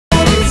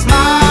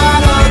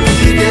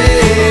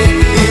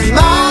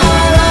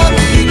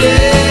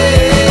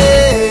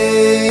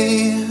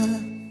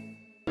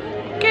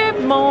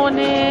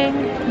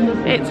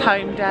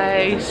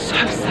day, so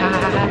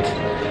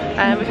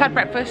sad. We've had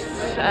breakfast,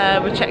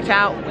 we checked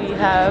out, we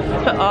have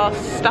put our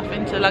stuff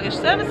into luggage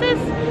services,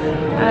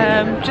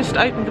 just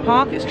opened the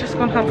park. It's just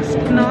gone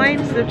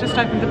 9:30, so they've just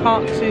opened the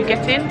park to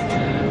get in.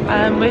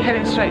 We're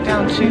heading straight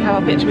down to have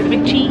our picture with a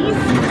big cheese,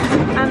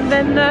 and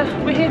then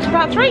we're here till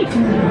about 3.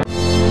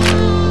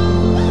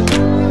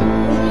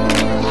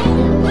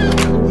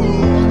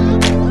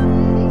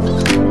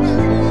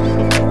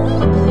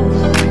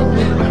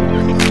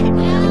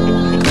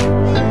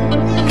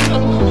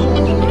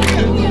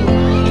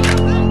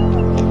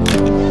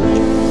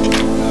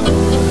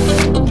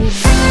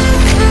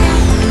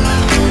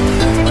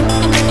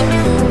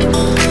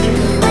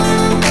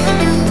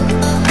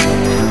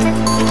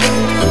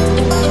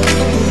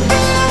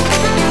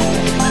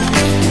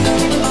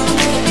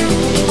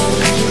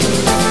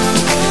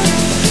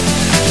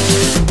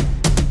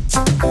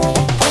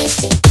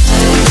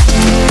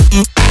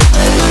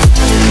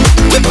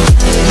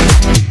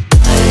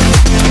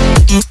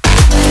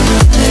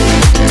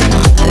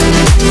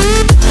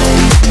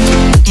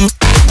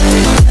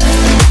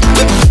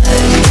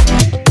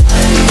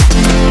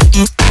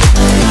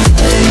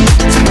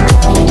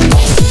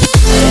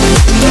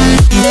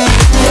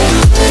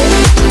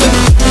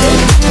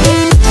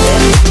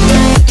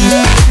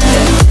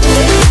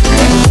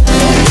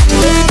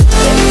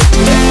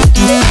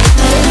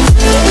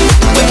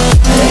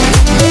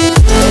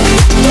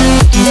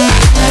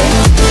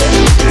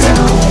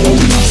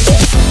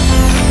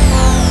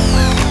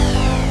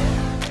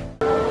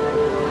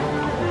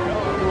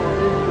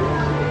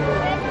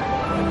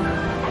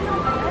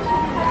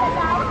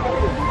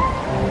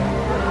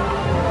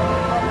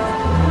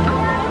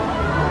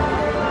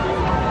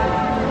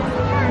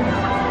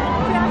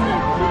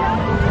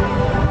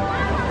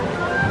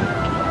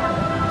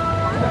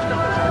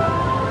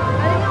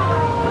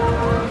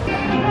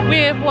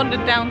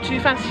 Wandered down to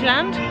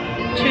Fantasyland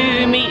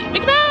to meet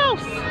Mickey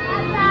Mouse.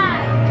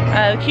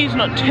 The queue's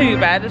not too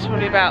bad, there's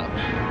probably about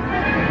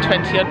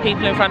 20 odd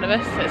people in front of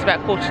us. It's about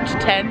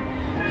 9:45,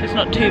 so it's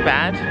not too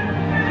bad.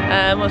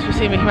 Once we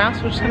see Mickey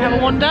Mouse, we're just going to have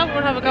a wander.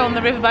 We'll have a go on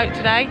the riverboat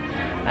today,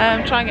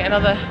 try and get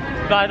another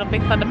ride on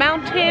Big Thunder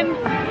Mountain.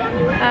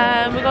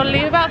 We're going to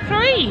leave about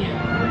 3.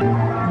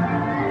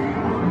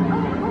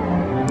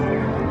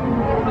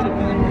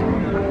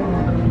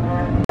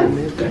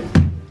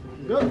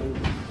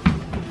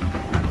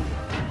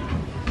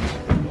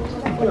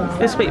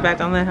 Let's put your bag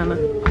down there, Hannah.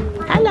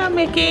 Hello,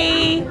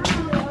 Mickey.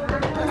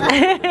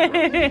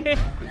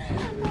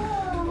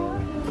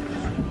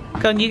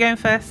 Go on, you going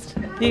first.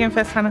 You going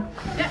first, Hannah?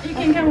 Yeah, you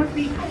can come with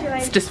me.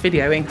 It's just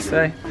videoing,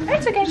 so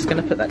it's okay. I'm just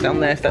going to put that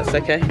down there if that's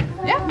okay.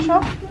 Yeah,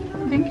 sure.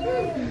 Thank you.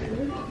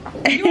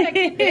 You want to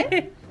keep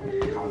it?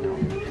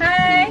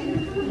 Hi.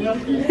 No!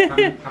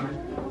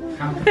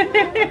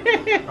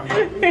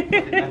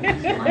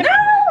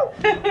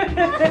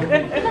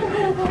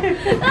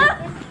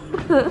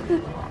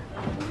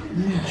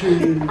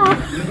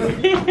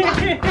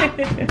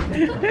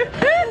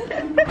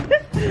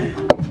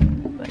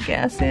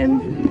 Get us in.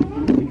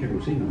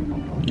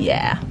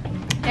 Yeah.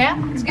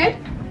 Yeah, it's good?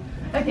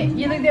 Okay,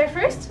 you look there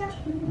first.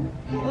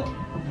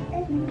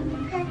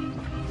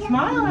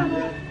 Smile,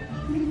 Anna.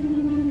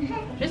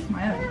 Just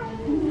smile.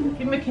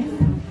 Give him a kiss.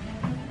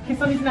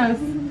 Kiss on his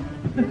nose.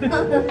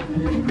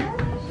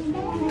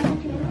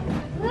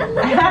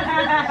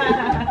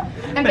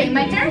 Okay,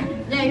 my turn.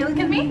 Yeah, you look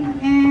at me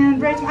and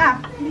bright smile.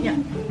 Yeah,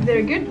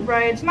 very good.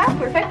 Bright smile,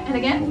 perfect. And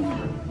again,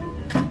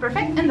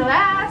 perfect. And the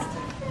last.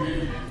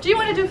 Do you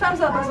want to do thumbs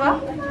up as well?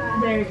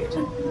 Very good.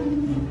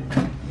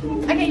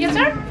 Okay, your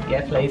turn.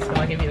 Yeah, please. Can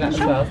I give you that as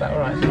well? Is that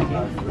alright?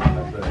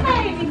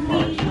 Hey,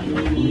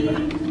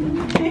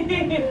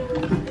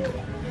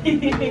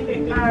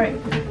 Vicky. Alright.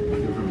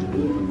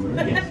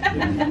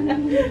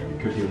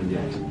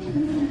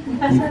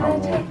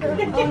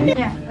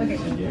 Yeah, okay.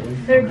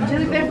 Very good. You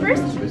look there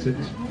first.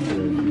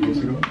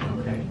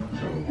 Okay.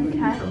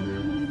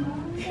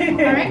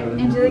 Alright,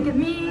 and you look at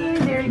me.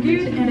 Very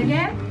good. And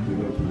again.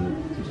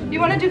 You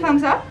want to do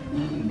thumbs up?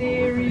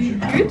 Very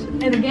good.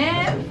 And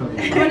again.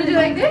 You want to do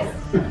like this?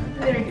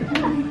 Very good.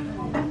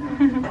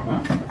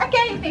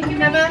 Okay, thank you.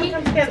 Together,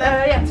 come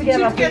together. Yeah,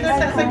 together. Together,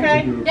 that's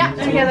okay. Yeah,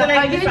 together.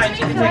 Give it to me if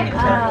you like.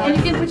 And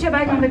you can put your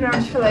bag on the ground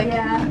if you like.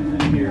 Yeah.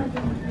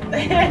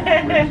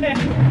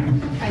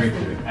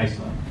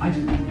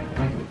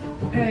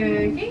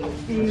 Okay,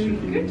 very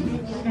good.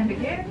 And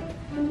again.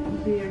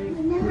 Very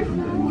good.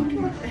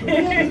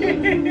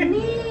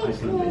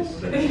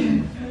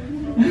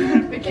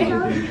 Okay.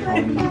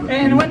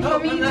 And one for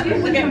me too.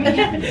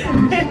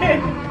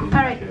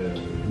 Alright.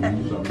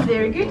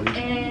 Very good.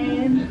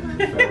 And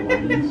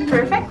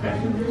perfect.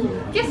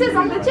 Kisses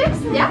on the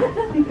cheeks. Yeah.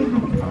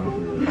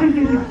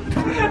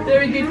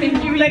 Very good.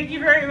 Thank you. Thank you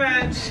very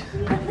much.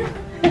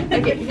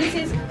 Okay, this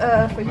is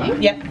for you.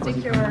 Yep.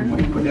 Take your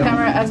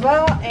camera as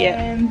well.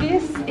 And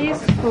this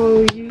is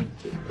for you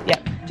too. Yep.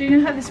 Do you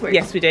know how this works?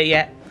 Yes, we do,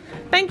 yeah.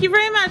 Thank you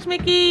very much,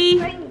 Mickey.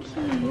 Thank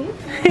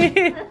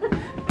you.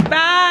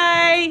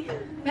 Bye.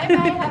 Bye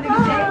bye. Have a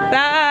good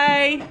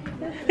day.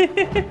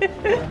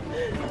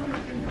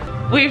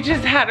 Bye. we've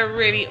just had a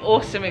really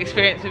awesome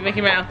experience with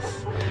Mickey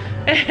Mouse.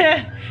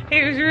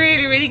 He was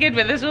really, really good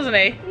with us, wasn't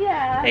he?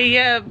 Yeah. He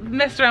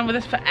messed around with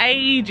us for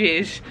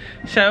ages.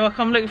 So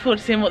I'm looking forward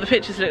to seeing what the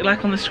pictures look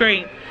like on the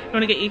screen. You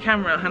want to get your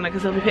camera out, Hannah,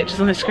 because there'll be pictures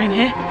on the screen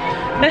here.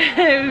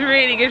 It was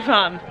really good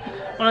fun.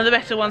 One of the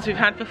better ones we've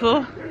had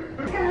before.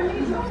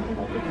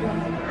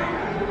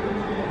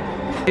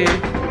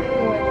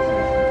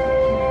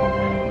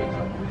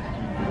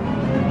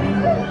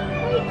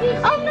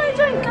 Oh no,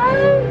 don't go!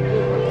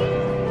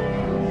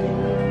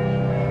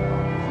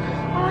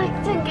 Oh, I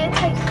didn't get to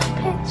take a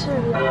picture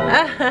of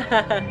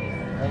that.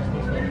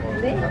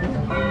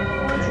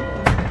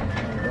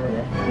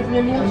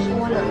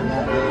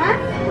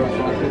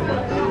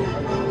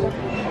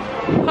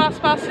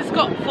 Fast pass has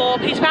got for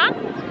Peter Pan,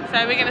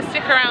 so we're going to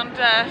stick around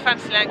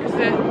Fantasyland because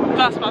the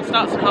fast pass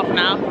starts in half an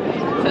hour,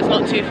 so it's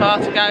not too far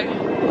to go.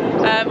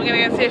 We're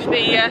going to go see if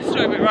the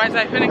Storybook ride's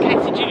open and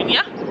Casey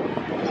Jr.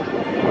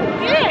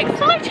 Yeah,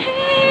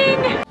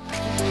 exciting!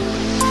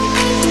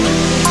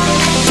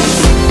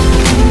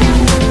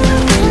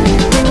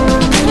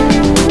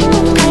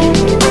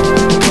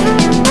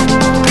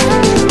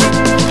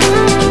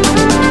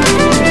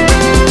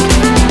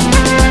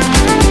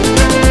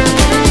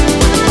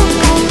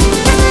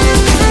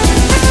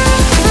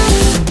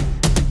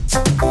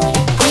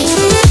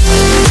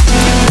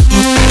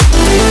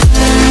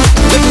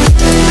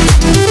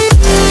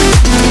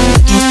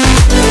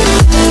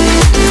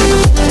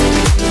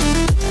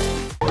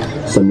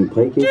 Sommes-nous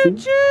prêts, Casey?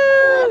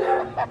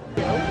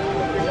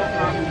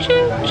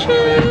 Choo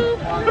choo!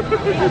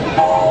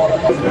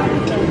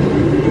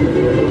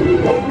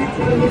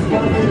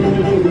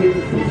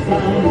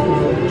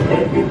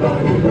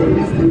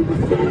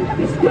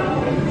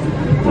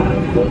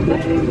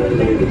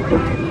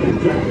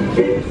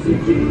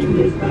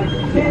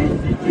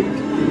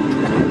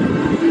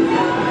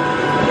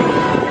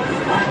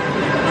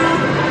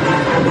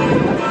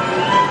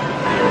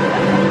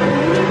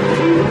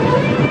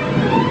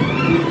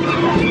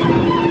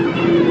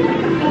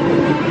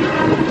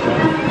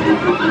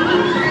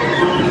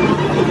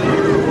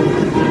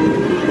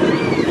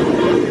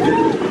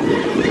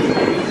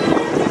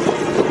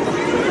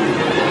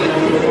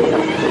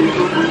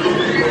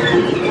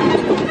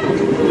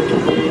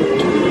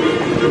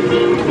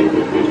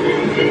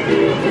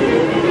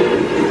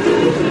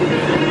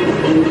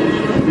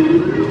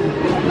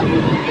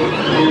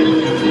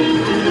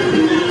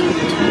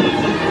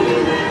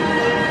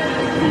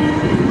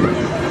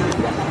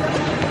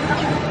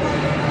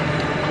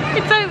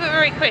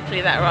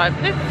 Quickly that ride,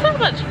 but it's so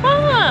much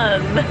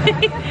fun.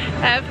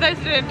 For those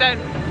who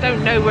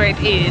don't know where it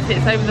is,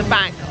 it's over the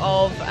back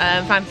of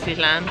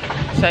Fantasyland.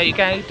 So you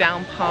go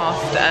down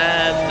past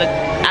the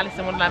Alice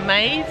in Wonderland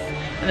maze,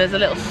 and there's a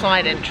little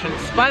side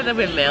entrance by the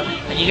windmill,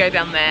 and you go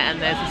down there, and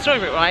there's a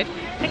Storybook ride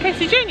and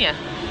Casey Jr.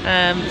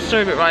 The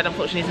Storybook ride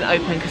unfortunately isn't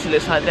open because it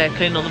looks like they're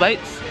cleaning all the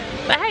boats.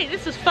 But hey,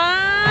 this was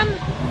fun.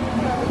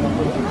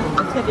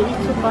 Das hätte ich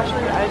zum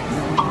Beispiel als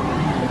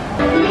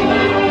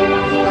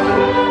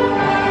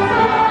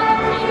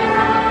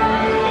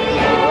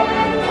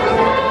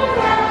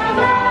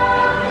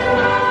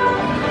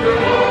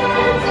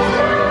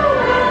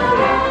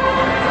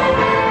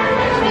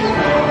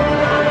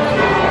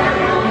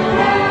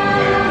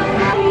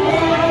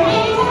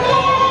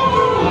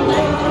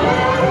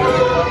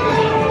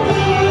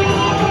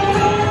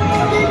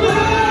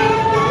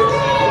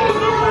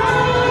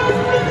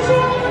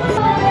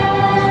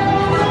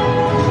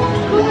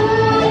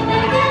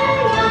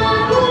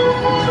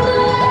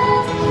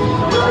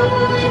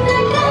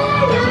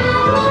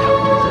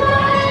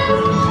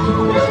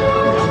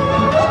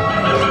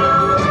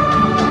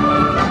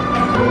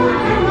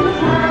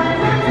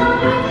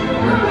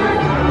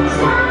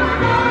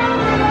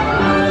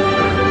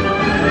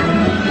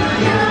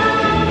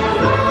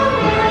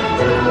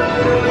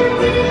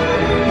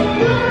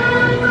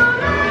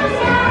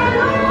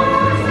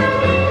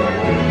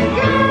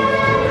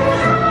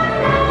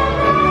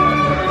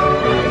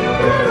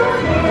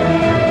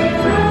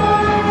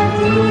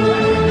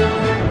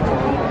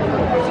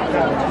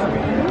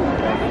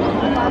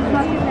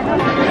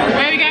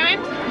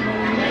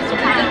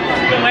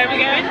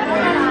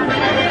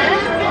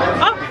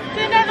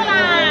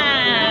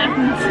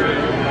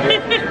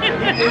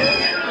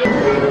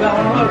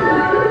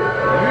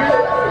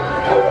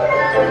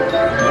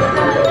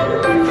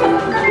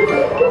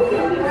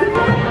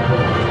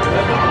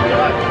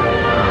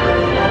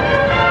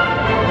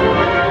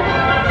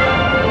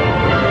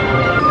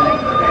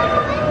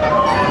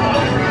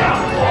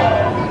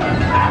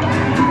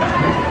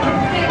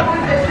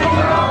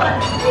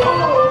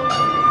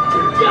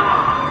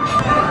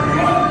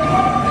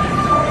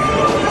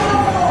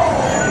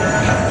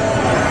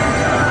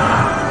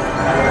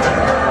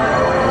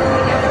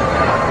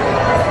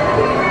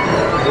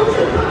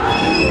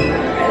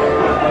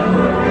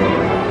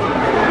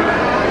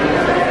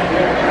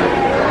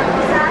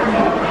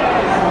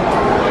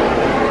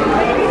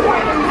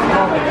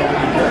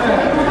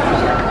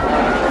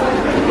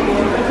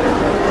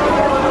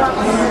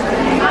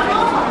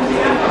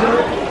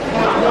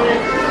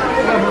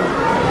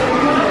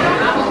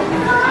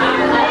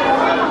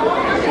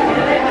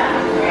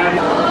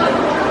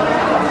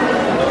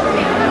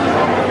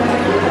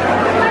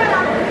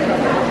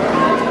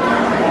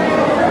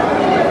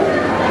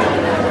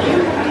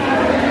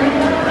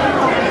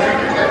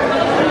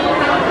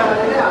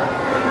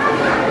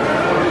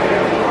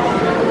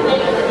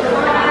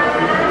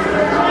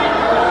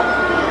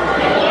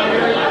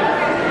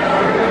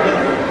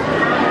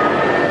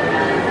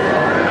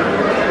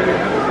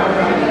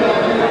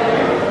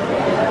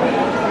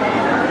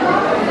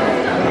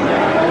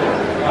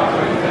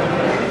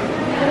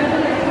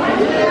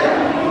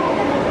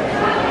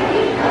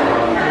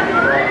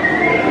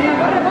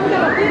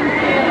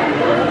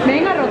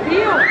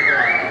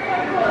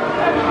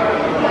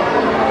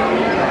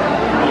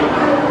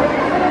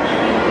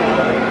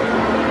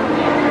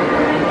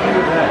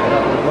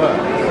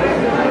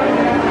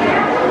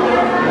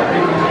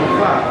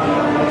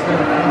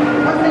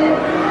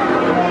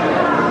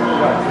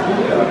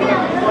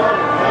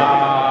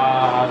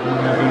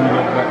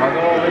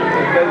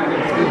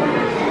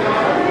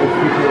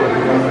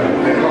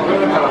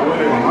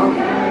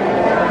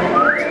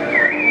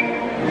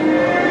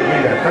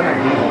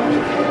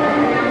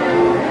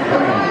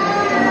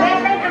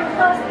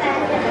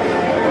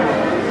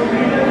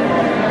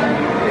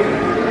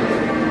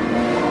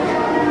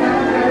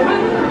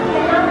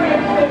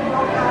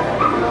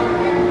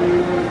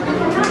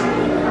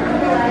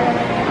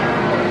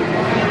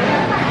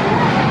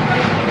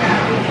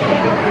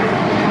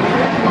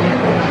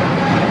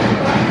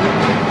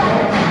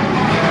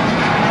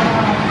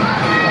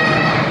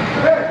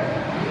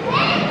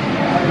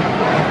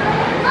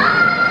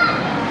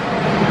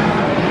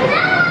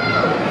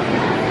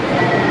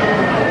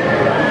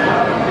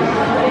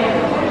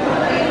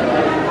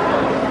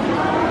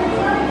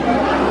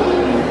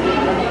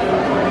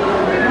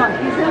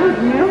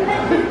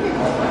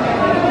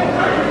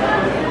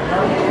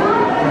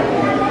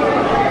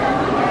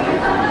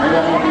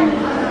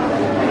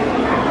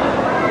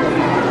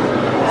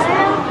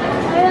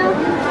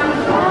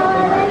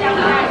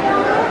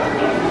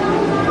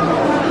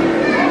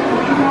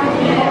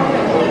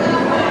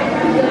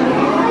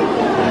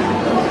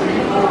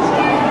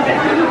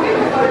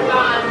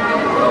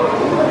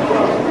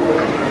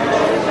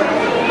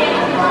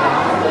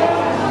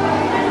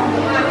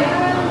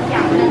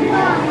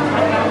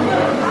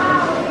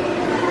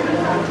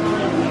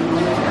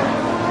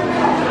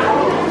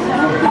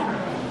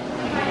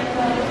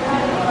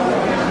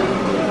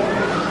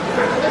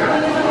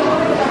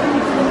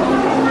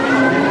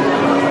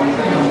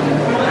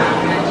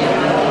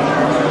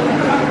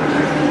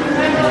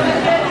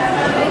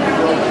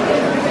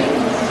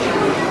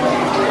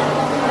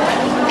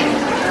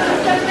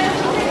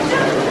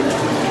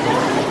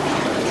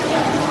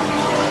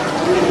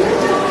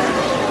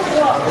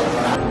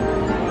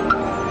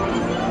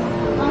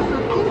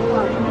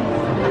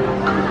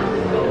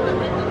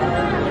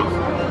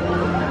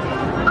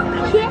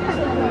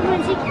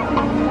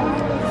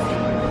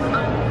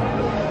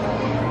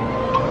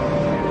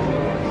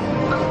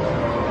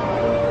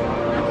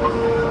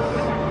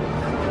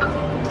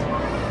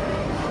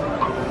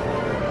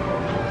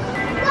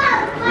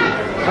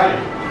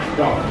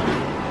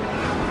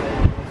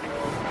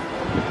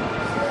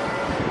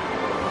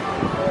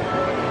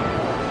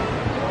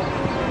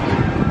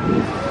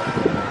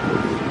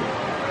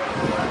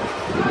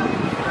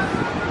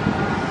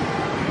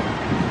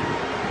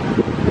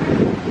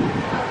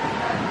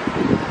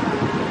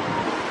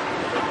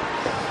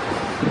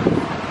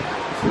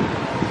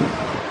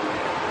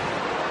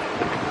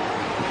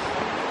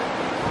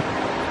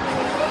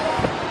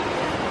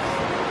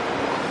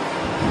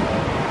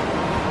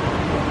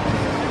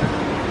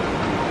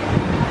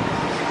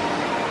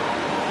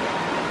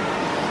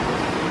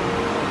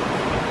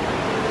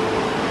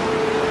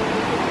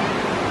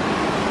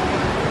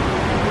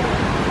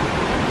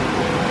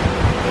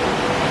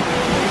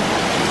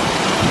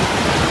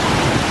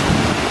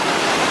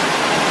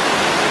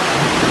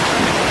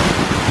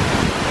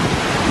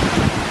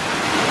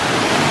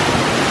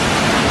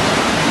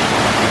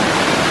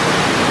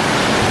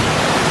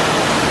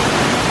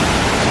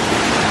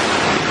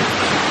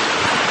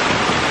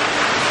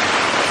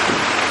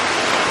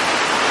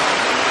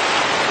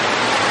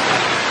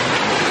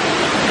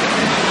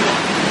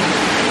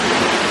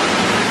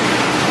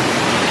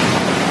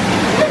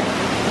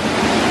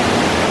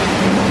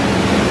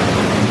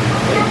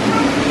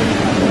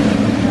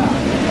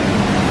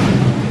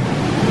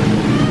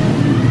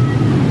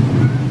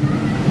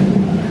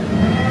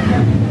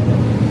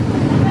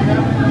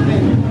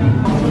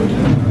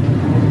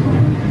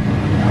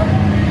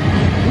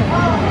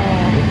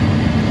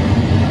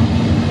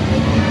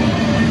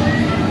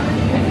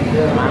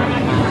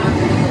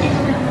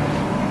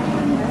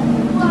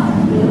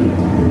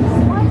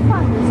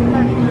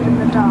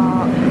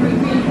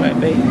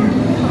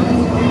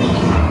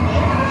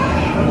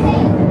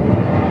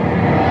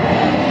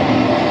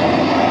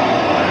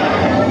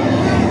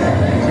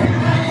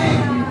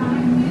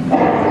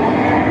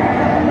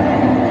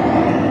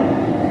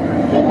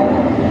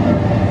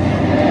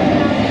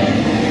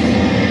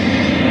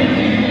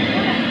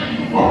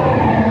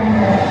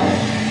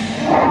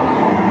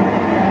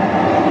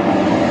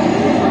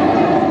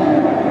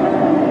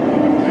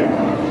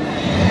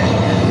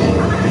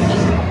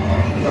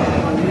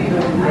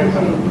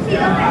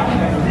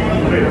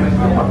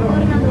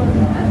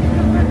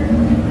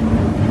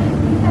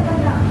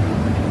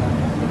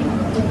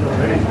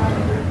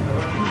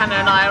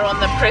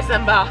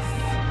Prison bus.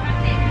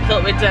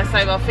 Thought we'd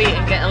save our feet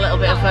and get a little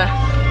bit of a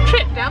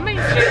trip down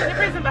Main Street in the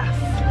prison bus.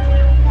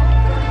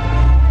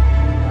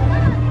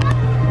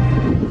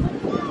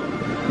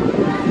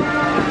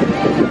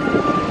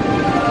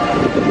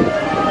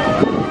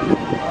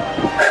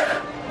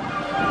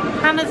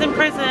 Hannah's in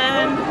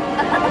prison.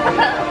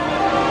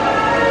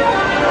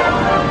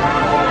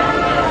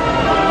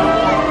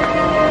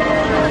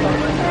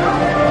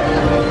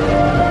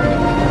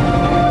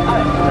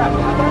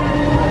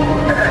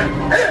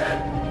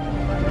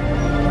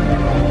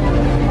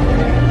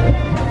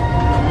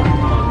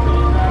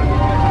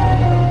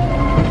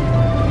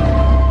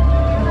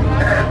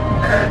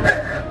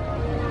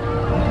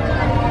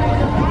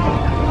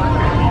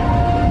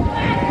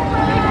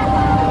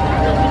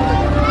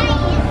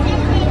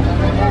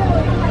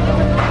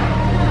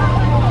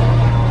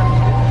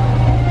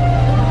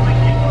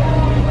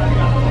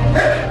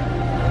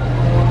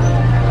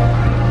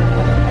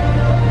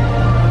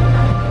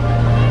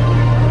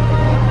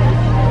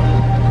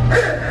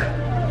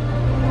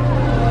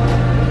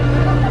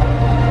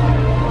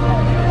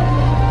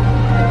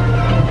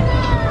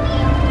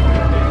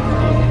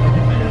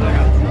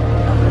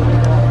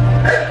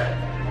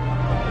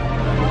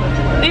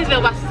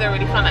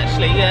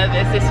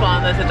 There's this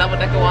one, there's a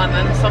double-decker one,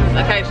 and some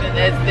occasionally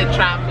there's the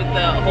tram with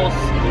the horse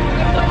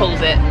that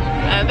pulls it.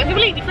 They're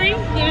completely free.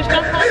 You just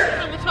jump on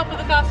from the top of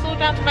the castle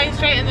down to Main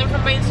Street, and then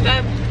from Main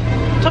Street,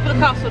 top of the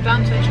castle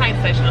down to the train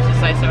station, I should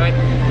say, sorry,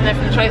 and then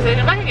from the train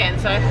station back again.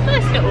 So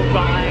nice little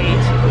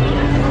ride.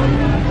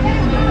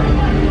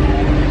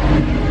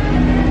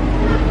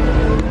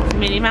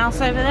 Minnie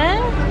Mouse over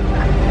there.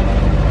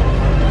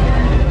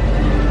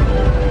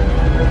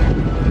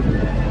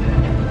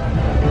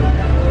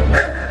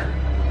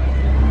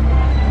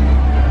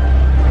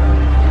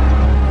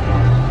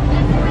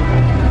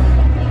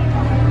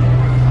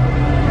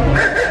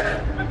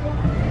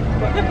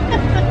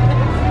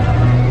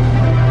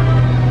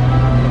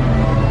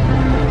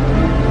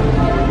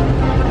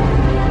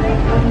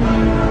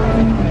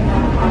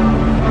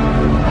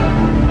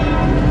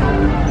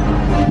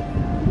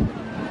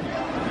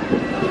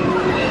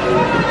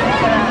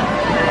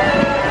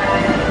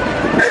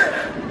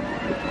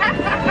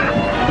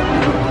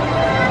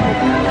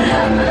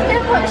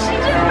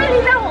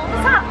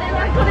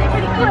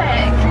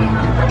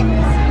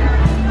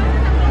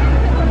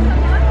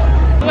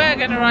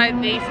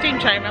 The steam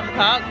train around the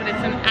park, but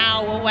it's an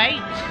hour wait.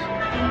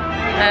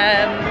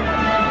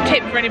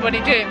 Tip for anybody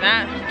doing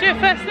that, do it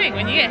first thing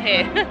when you get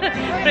here.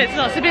 But it's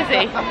not so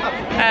busy.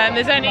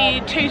 There's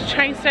only 2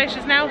 train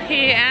stations now,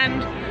 here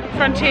and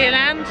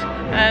Frontierland.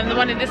 The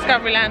one in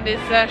Discoveryland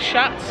is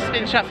shut, it's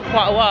been shut for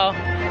quite a while.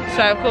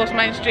 So of course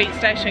Main Street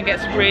station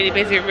gets really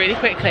busy really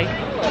quickly.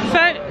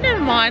 So never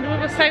mind, we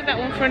will save that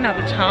one for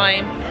another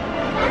time.